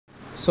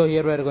So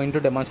here we are going to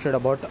demonstrate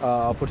about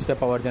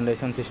footstep power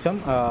generation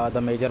system. The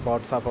major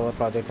parts of our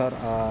project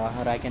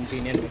are rack and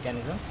pinion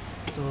mechanism.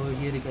 So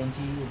here you can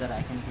see the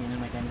rack and pinion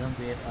mechanism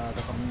where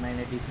the combined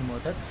DC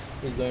motor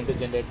is going to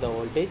generate the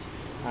voltage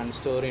and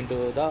store into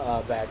the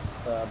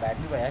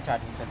battery via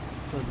charging circuit.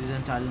 So this is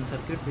a charging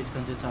circuit which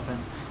consists of an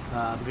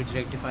bridge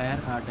rectifier,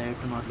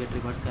 diode to not get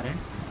reverse current,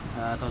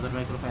 1000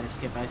 microfarads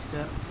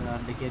capacitor,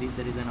 and here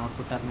there is an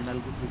output terminal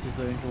which is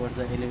going towards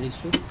the LED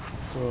strip.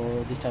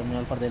 So this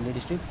terminal for the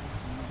LED strip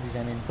is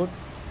an input,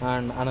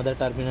 and another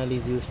terminal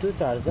is used to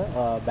charge the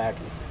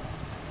batteries.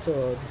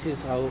 So this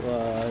is how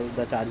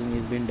the charging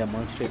is being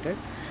demonstrated.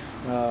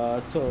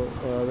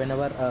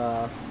 Whenever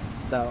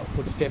the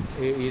footstep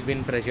is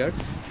being pressured,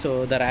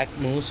 so the rack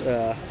moves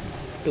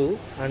to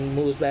and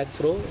moves back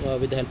through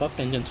with the help of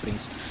tension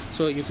springs.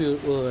 So if you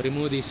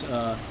remove this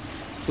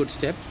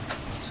footstep,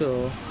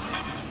 so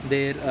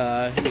there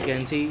you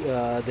can see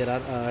there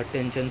are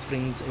tension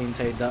springs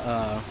inside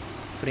the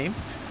frame.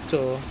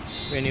 So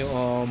when you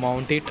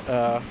mount it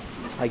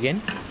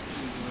again,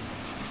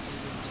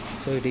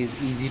 so it is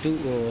easy to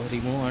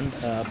remove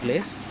and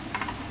place.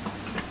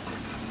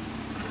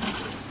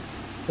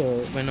 So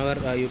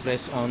whenever you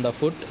press on the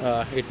foot,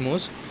 it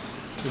moves,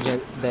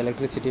 the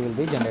electricity will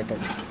be generated.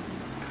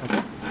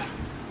 Okay.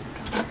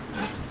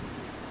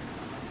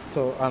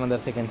 So another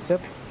second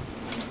step.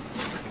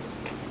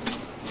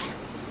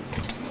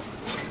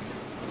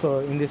 So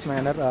in this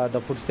manner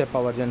the footstep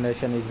power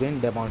generation is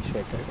being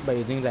demonstrated by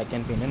using rack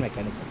and pinion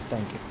mechanism.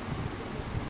 Thank you.